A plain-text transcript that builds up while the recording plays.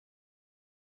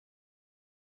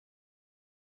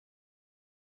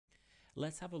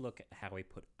Let's have a look at how we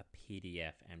put a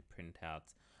PDF and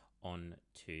printouts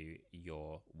onto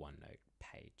your OneNote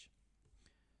page.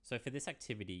 So for this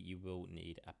activity, you will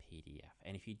need a PDF.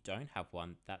 And if you don't have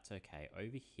one, that's okay.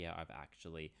 Over here, I've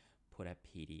actually put a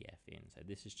PDF in. So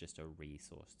this is just a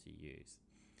resource to use.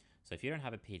 So if you don't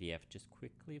have a PDF, just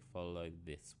quickly follow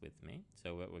this with me.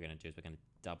 So what we're going to do is we're going to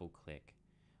double click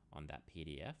on that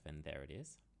PDF, and there it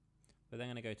is. We're then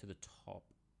going to go to the top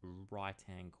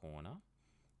right-hand corner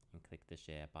and click the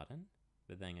share button.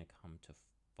 We're then going to come to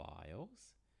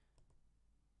files,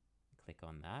 click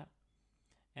on that,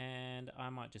 and I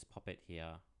might just pop it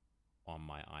here on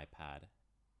my iPad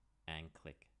and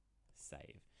click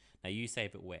save. Now you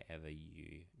save it wherever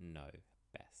you know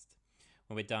best.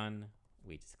 When we're done,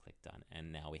 we just click done,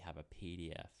 and now we have a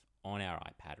PDF on our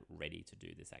iPad ready to do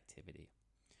this activity.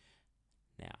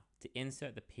 Now, to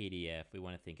insert the PDF, we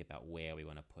want to think about where we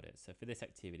want to put it. So for this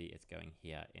activity, it's going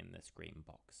here in this green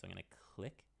box. So I'm going to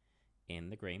click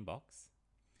in the green box.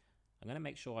 I'm going to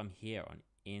make sure I'm here on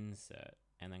insert,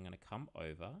 and I'm going to come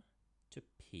over to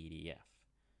PDF.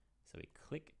 So we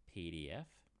click PDF,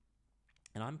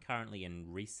 and I'm currently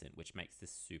in recent, which makes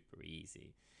this super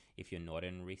easy. If you're not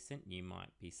in recent, you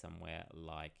might be somewhere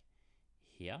like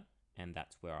here, and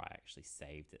that's where I actually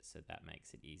saved it. So that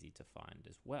makes it easy to find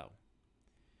as well.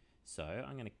 So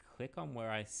I'm going to click on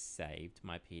where I saved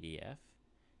my PDF.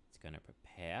 It's going to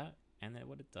prepare, and then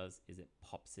what it does is it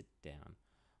pops it down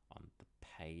on the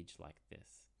page like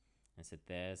this. And so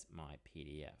there's my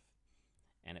PDF.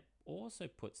 And it also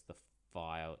puts the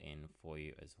file in for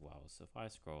you as well. So if I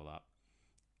scroll up,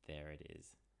 there it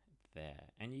is there.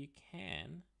 And you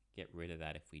can get rid of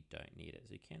that if we don't need it.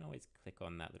 So you can always click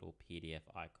on that little PDF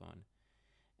icon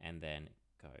and then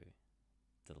go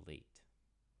delete.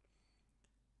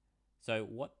 So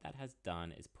what that has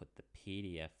done is put the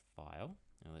PDF file,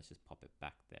 and let's just pop it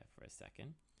back there for a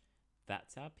second.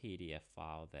 That's our PDF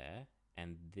file there,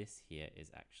 and this here is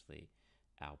actually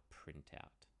our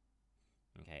printout.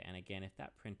 Okay, and again, if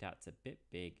that printout's a bit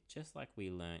big, just like we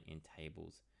learned in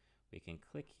tables, we can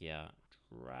click here,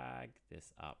 drag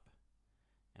this up,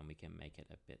 and we can make it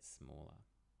a bit smaller.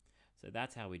 So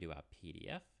that's how we do our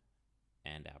PDF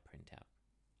and our printout.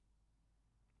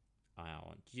 I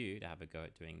want you to have a go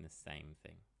at doing the same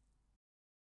thing.